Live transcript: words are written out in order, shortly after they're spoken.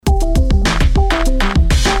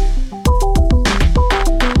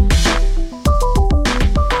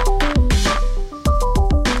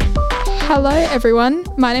everyone,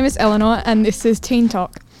 my name is Eleanor and this is Teen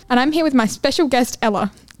Talk, and I'm here with my special guest Ella.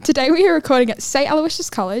 Today we are recording at St Aloysius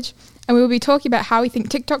College and we will be talking about how we think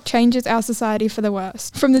TikTok changes our society for the worse.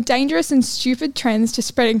 From the dangerous and stupid trends to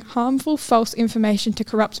spreading harmful false information to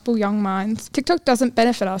corruptible young minds, TikTok doesn't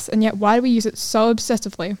benefit us, and yet why do we use it so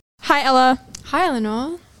obsessively? Hi Ella. Hi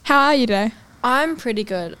Eleanor. How are you today? I'm pretty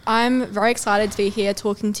good. I'm very excited to be here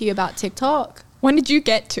talking to you about TikTok. When did you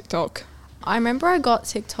get TikTok? I remember I got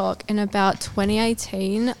TikTok in about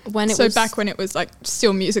 2018 when it so was... back when it was like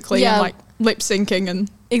still Musical.ly and like lip syncing and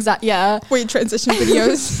weird transition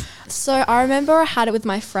videos. So I remember I had it with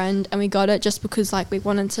my friend and we got it just because like we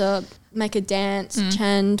wanted to make a dance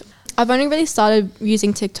trend. I've only really started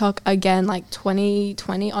using TikTok again like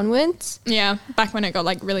 2020 onwards. Yeah, back when it got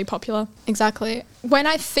like really popular. Exactly. When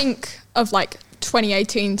I think of like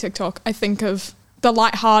 2018 TikTok, I think of the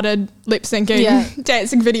lighthearted lip syncing,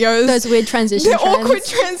 dancing videos. Those weird transitions. The awkward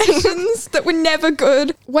transitions that were never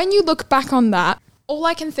good. When you look back on that, all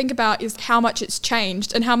I can think about is how much it's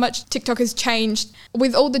changed and how much TikTok has changed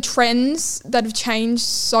with all the trends that have changed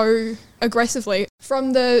so aggressively.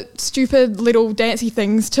 From the stupid little dancey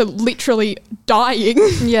things to literally dying.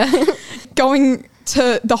 Yeah. Going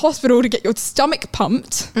to the hospital to get your stomach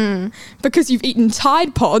pumped because you've eaten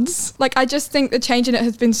Tide Pods. Like, I just think the change in it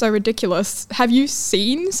has been so ridiculous. Have you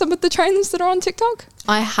seen some of the trends that are on TikTok?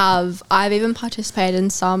 I have. I've even participated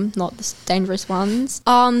in some, not the dangerous ones.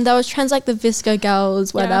 There was trends like the Visco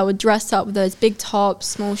girls where they would dress up with those big tops,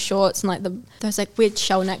 small shorts, and like those like weird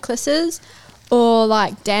shell necklaces, or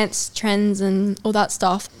like dance trends and all that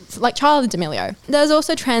stuff, like Charli D'Amelio. There's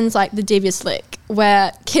also trends like the Devious Lick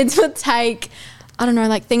where kids would take, I don't know,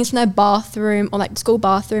 like things from their bathroom or like school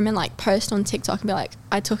bathroom and like post on TikTok and be like,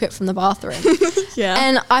 I took it from the bathroom.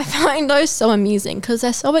 And I find those so amusing because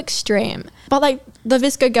they're so extreme. But like the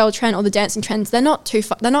Visco girl trend or the dancing trends, they're not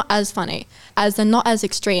they're not as funny as they're not as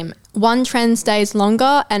extreme. One trend stays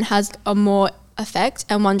longer and has a more effect,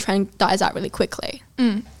 and one trend dies out really quickly.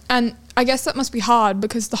 And I guess that must be hard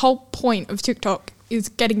because the whole point of TikTok is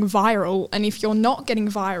getting viral. And if you're not getting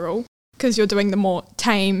viral because you're doing the more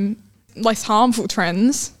tame, less harmful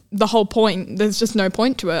trends, the whole point, there's just no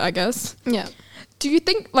point to it, I guess. Yeah. Do you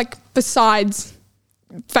think, like, besides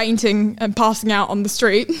fainting and passing out on the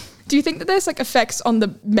street, do you think that there's like effects on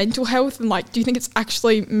the mental health, and like, do you think it's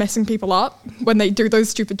actually messing people up when they do those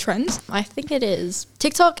stupid trends? I think it is.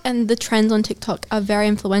 TikTok and the trends on TikTok are very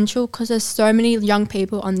influential because there's so many young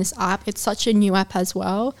people on this app. It's such a new app as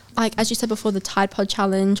well. Like, as you said before, the Tide Pod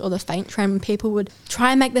challenge or the faint trend, when people would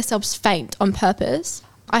try and make themselves faint on purpose.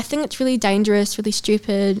 I think it's really dangerous, really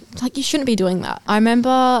stupid. Like, you shouldn't be doing that. I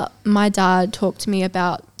remember my dad talked to me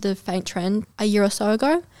about the faint trend a year or so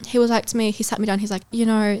ago. He was like to me, he sat me down, he's like, you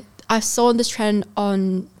know, I saw this trend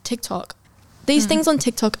on TikTok. These things on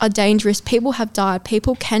TikTok are dangerous. People have died.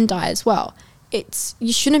 People can die as well.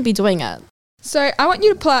 You shouldn't be doing it. So I want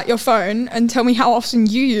you to pull out your phone and tell me how often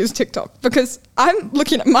you use TikTok, because I'm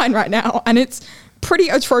looking at mine right now and it's pretty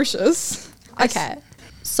atrocious. Okay.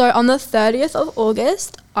 So on the 30th of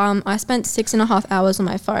August, I spent 6.5 hours on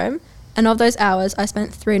my phone. And of those hours, I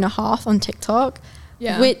spent 3.5 on TikTok,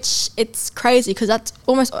 which it's crazy because that's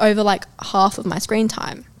almost over like half of my screen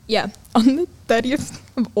time. Yeah. On the 30th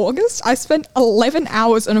of August, I spent 11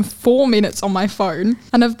 hours and 4 minutes on my phone.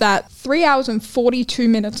 And of that, 3 hours and 42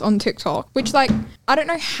 minutes on TikTok, which, like, I don't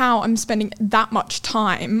know how I'm spending that much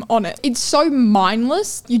time on it. It's so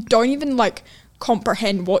mindless. You don't even, like,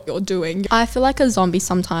 comprehend what you're doing. I feel like a zombie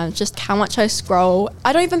sometimes, just how much I scroll.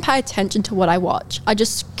 I don't even pay attention to what I watch. I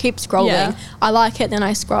just keep scrolling. Yeah. I like it, then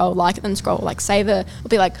I scroll, like it, then scroll, like save it. I'll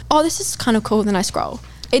be like, oh, this is kind of cool, then I scroll.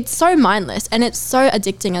 It's so mindless and it's so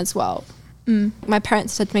addicting as well. My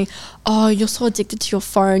parents said to me, oh, you're so addicted to your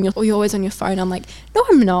phone, you're always on your phone. I'm like, no,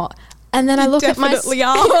 I'm not. And then I look at my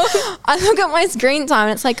I look at my screen time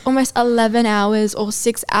and it's like almost 11 hours or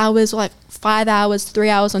 6 hours or like 5 hours, 3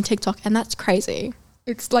 hours on TikTok, and that's crazy.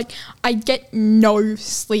 It's like I get no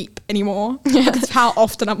sleep anymore because of how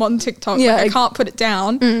often I'm on TikTok. Yeah, like, I can't put it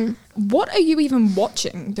down. What are you even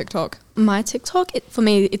watching TikTok? My TikTok, for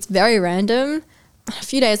me, it's very random. A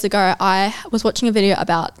few days ago, I was watching a video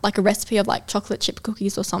about like a recipe of like chocolate chip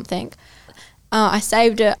cookies or something. I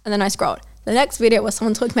saved it and then I scrolled. The next video was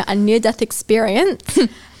someone talking about a near-death experience. And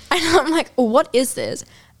I'm like, what is this?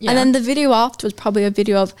 Yeah. And then the video after was probably a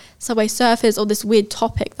video of Subway Surfers or this weird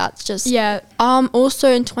topic that's just... Yeah.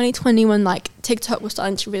 Also in 2020 when like TikTok was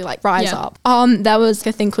starting to really like rise up, there was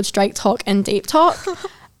a thing called Straight Talk and Deep Talk.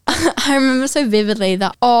 I remember so vividly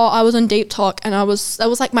that, I was on Deep Talk and that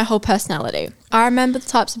was like my whole personality. I remember the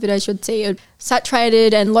types of videos you'd see,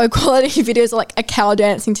 saturated and low quality videos of like a cow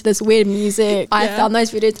dancing to this weird music. I found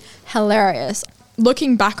those videos hilarious.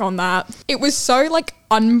 Looking back on that, it was so like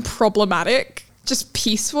unproblematic, just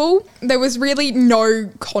peaceful. There was really no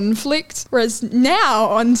conflict. Whereas now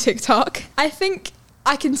on TikTok, I think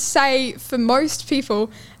I can say for most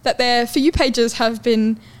people that their For You pages have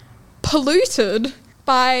been polluted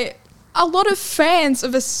by a lot of fans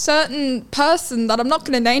of a certain person that I'm not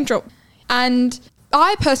going to name drop. And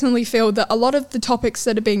I personally feel that a lot of the topics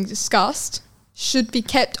that are being discussed should be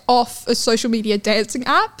kept off a social media dancing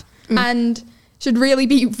app and should really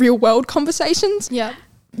be real world conversations. Yeah.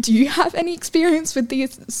 Do you have any experience with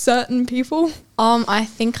these certain people? I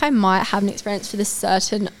think I might have an experience for this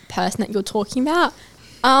certain person that you're talking about.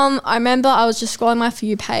 I remember I was just scrolling my For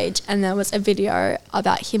You page and there was a video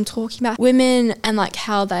about him talking about women and like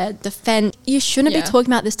how they defend. You shouldn't be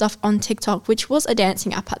talking about this stuff on TikTok, which was a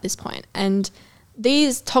dancing app at this point. And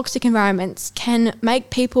these toxic environments can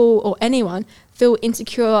make people or anyone feel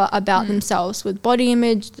insecure about themselves with body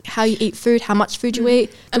image, how you eat food, how much food you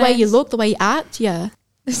eat, the way you look, the way you act. Yeah.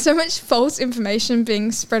 There's so much false information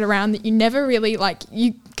being spread around that you never really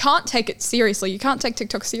you can't take it seriously. You can't take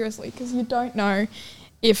TikTok seriously because you don't know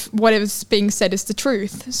if whatever's being said is the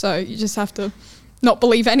truth. So you just have to not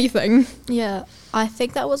believe anything. Yeah. I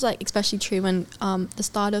think that was like especially true when the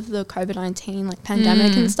start of the COVID-19 like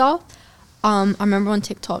pandemic and stuff. I remember on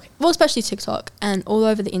TikTok, well, especially TikTok and all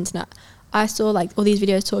over the internet, I saw like all these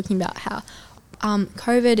videos talking about how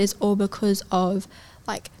COVID is all because of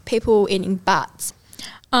like people eating bats.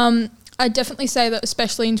 I'd definitely say that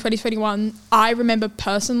especially in 2021, I remember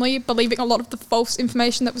personally believing a lot of the false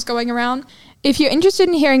information that was going around. If you're interested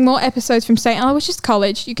in hearing more episodes from St. Aloysius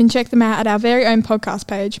College, you can check them out at our very own podcast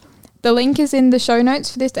page. The link is in the show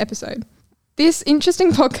notes for this episode. This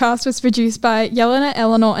interesting podcast was produced by Yelena,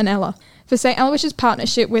 Eleanor and Ella for St. Aloysius'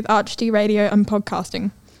 partnership with ArchD Radio and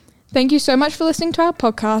Podcasting. Thank you so much for listening to our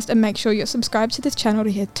podcast and make sure you're subscribed to this channel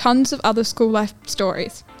to hear tons of other school life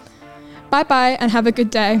stories. Bye-bye and have a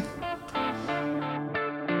good day.